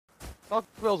Taco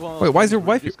Bell's one of those Wait, why is things your where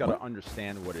wife? You just gotta What?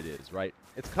 understand what it is, right?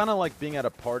 It's kind of like being at a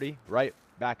party, right?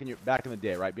 Back in the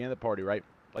day, right? Being at the party, right?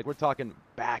 Like we're talking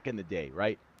back in the day,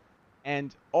 right?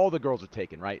 And all the girls are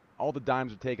taken, right? All the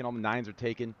dimes are taken, all the nines are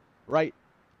taken, right?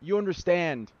 You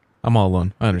understand? I'm all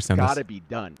alone. I It's understand this. gotta be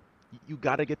done. You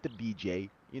gotta get the BJ,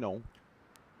 you know.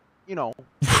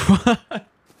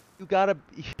 You gotta.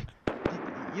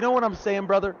 You know what I'm saying,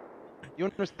 brother? You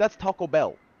understand? That's Taco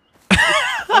Bell.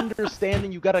 It's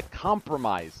understanding you gotta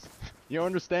compromise. You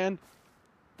understand?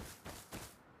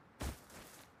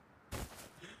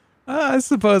 I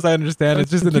suppose I understand.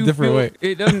 It's just in a You different feel- way.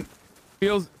 It doesn't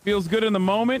feels good in the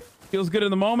moment. Feels good in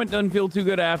the moment. Doesn't feel too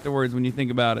good afterwards when you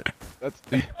think about it.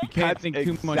 You can't think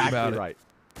too much about right.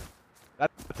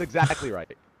 That's exactly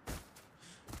right.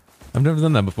 I've never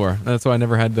done that before. That's why I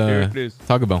never had Here it is.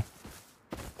 Taco Bell.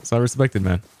 So I respect it,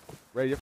 man. Ready